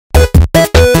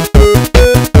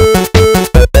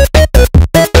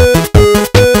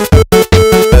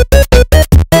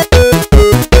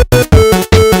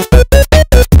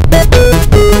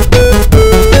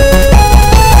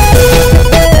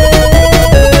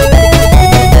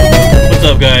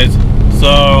guys?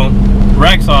 So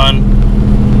rack's on,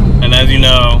 and as you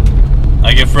know,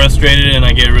 I get frustrated and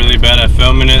I get really bad at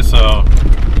filming it, so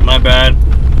my bad.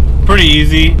 Pretty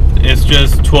easy. It's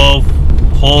just 12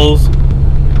 holes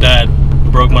that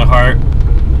broke my heart,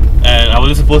 and I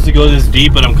wasn't supposed to go this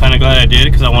deep, but I'm kind of glad I did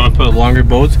because I want to put longer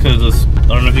bolts, because I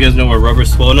don't know if you guys know where rubber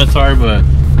swell nuts are, but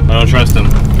I don't trust them.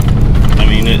 I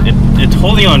mean, it's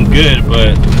holding on good,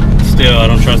 but still I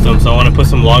don't trust them, so I want to put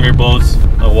some longer bolts,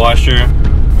 a washer,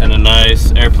 and a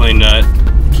nice airplane nut,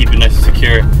 keep it nice and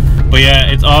secure. But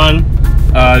yeah, it's on.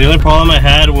 The only problem I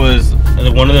had was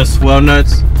one of the swell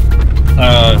nuts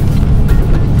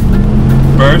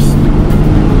burst.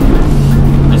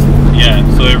 Yeah,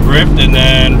 so it ripped and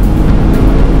then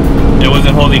it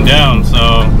wasn't holding down,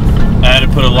 so I had to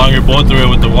put a longer bolt through it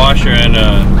with the washer and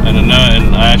a nut,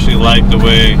 and I actually like the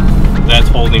way that's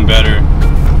holding better.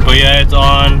 But yeah, it's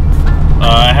on.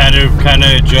 I had to kind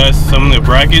of adjust some of the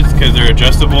brackets because they're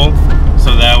adjustable,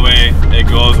 so that way it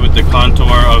goes with the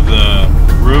contour of the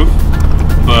roof.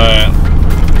 But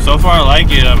so far I like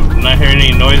it. I'm not hearing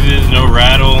any noises, no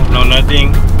rattle, no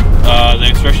nothing. The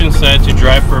instructions said to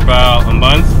drive for about a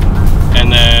month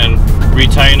and then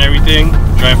re-tighten everything,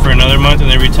 drive for another month and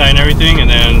then re-tighten everything, and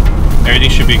then everything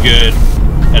should be good.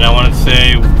 And I wanted to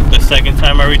say the second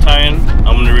time I re-tighten,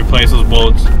 I'm going to replace those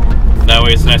bolts. That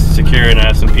way it's nice and secure and I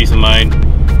have some peace of mind.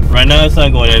 Right now it's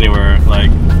not going anywhere,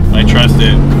 like I trust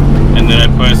it. And then I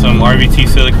put some RVT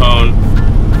silicone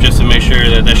just to make sure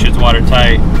that that shit's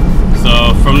watertight.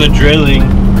 So from the drilling,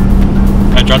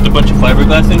 I dropped a bunch of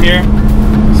fiberglass in here.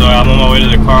 So I'm on my way to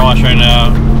the car wash right now.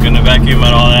 I'm gonna vacuum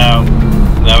it all out.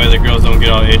 That way the girls don't get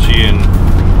all itchy and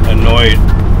annoyed.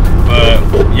 But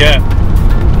yeah,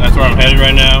 that's where I'm headed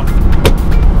right now.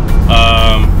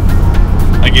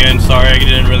 Again, sorry I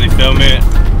didn't really film it.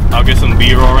 I'll get some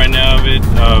B-roll right now of it,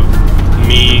 of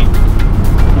me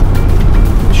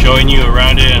showing you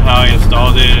around it and how I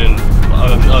installed it, and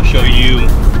I'll show you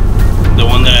the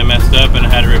one that I messed up and I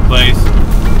had to replace.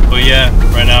 But yeah,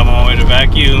 right now I'm on my way to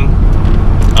vacuum.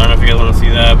 I don't know if you guys want to see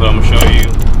that, but I'm gonna show you.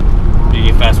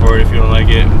 You can fast forward if you don't like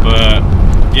it. But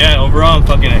yeah, overall I'm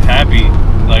fucking happy.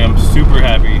 Like, I'm super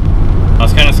happy. I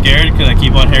was kind of scared because I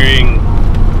keep on hearing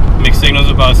mixed signals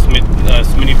about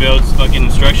Smitty Build's fucking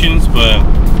instructions, but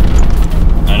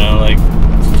I know, like,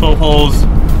 12 holes,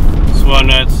 swell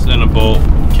nuts, and a bolt.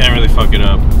 Can't really fuck it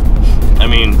up. I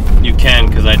mean, you can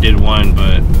because I did one,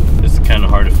 but it's kind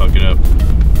of hard to fuck it up.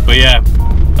 But yeah,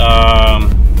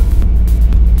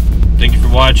 thank you for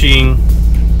watching.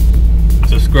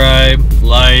 Subscribe,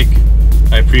 like.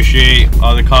 I appreciate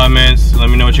all the comments. Let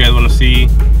me know what you guys want to see.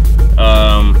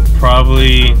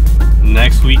 Probably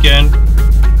next weekend.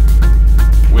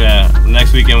 Yeah,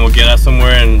 next weekend we'll get out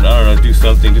somewhere and, I don't know, do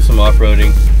something, do some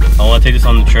off-roading. I want to take this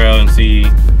on the trail and see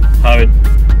how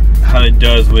it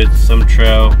does with some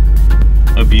trail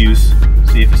abuse.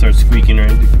 See if it starts squeaking or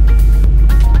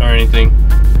anything.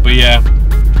 But yeah,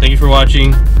 thank you for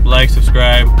watching. Like,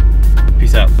 subscribe.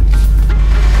 Peace out.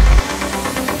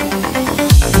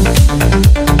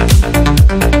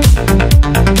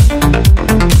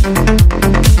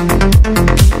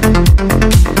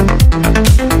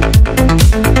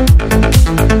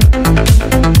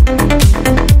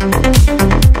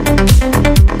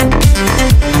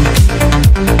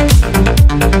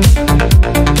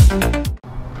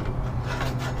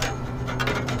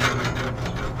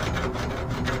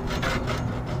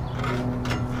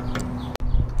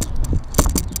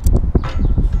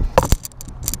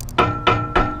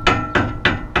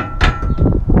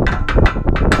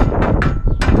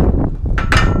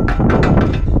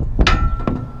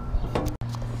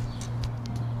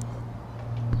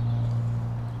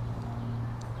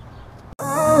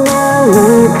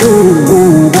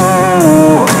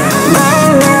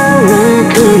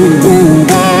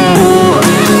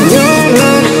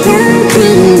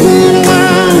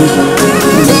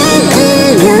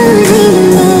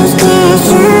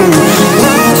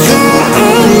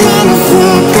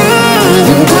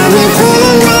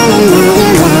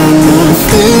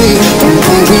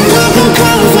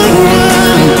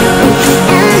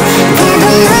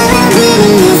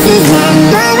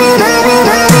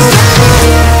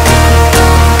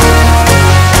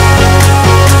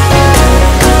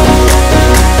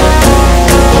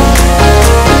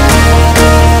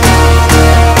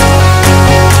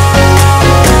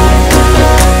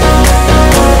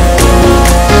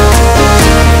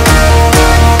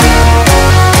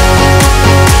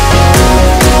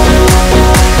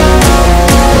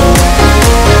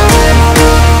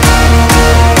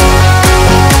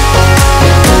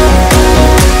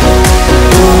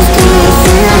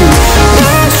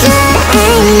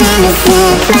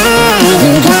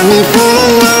 You got me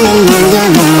feeling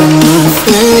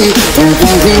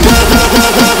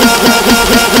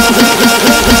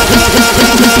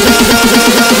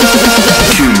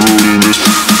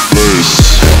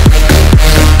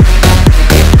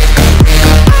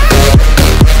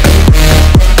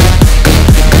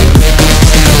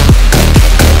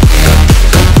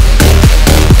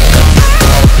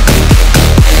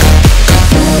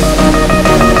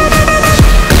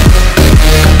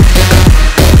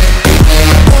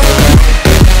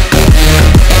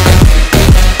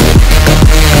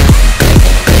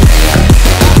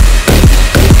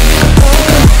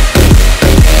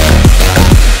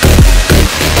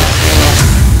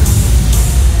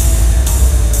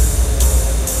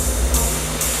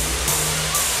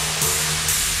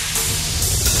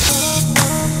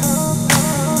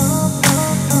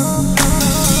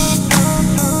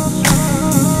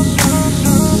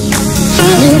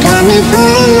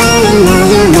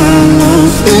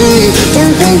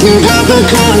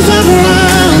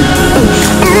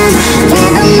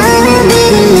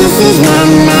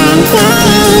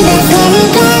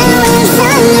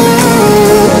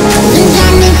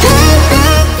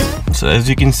So as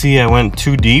you can see, I went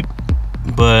too deep,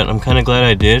 but I'm kind of glad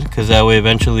I did, because that way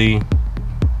eventually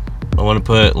I want to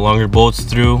put longer bolts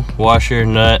through, washer,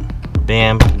 nut,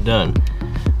 bam, done.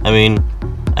 I mean,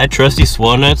 I trust these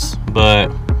swell nuts,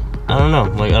 but I don't know,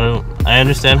 like I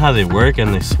understand how they work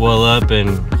and they swell up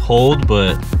and hold,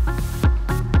 but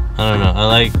I don't know, I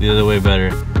like the other way better.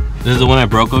 This is the one I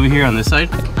broke over here on this side,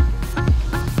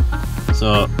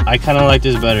 so I kind of like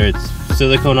this better. It's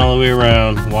silicone all the way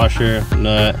around, washer,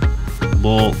 nut,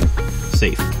 bolt,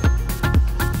 safe.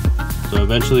 So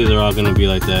eventually they're all gonna be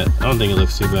like that. I don't think it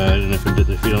looks too bad, and if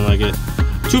you don't like it,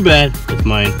 too bad, it's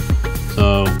mine.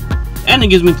 So, and it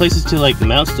gives me places to like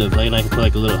mount stuff. Like, I can put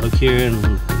like a little hook here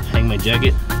and hang my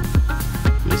jacket,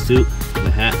 my suit, my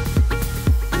hat,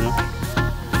 you know,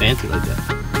 fancy like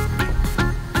that.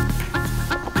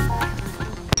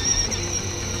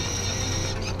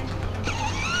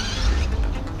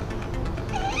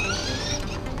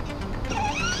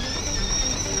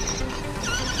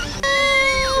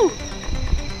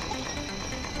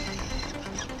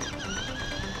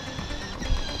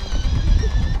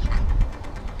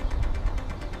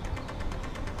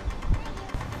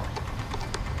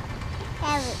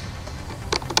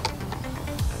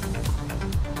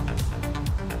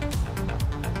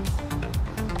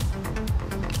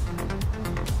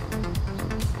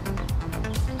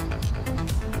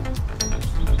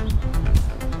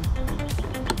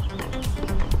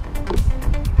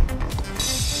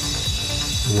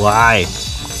 Why?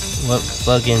 What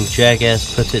fucking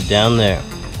jackass puts it down there?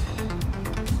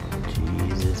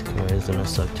 Jesus Christ, it's gonna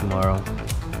suck tomorrow.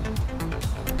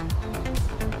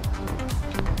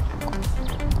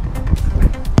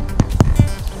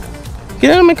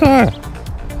 Get out of my car!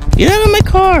 Get out of my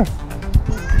car!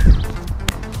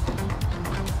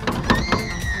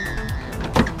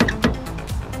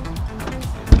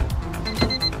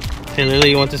 Hey Lily,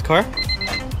 you want this car?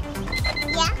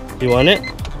 Yeah. You want it?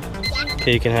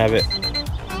 Okay, you can have it.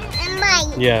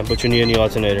 Mine. Yeah, but you need a new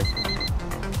alternator.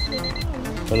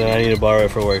 And then I need to borrow it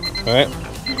for work. Alright?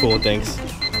 Cool, thanks.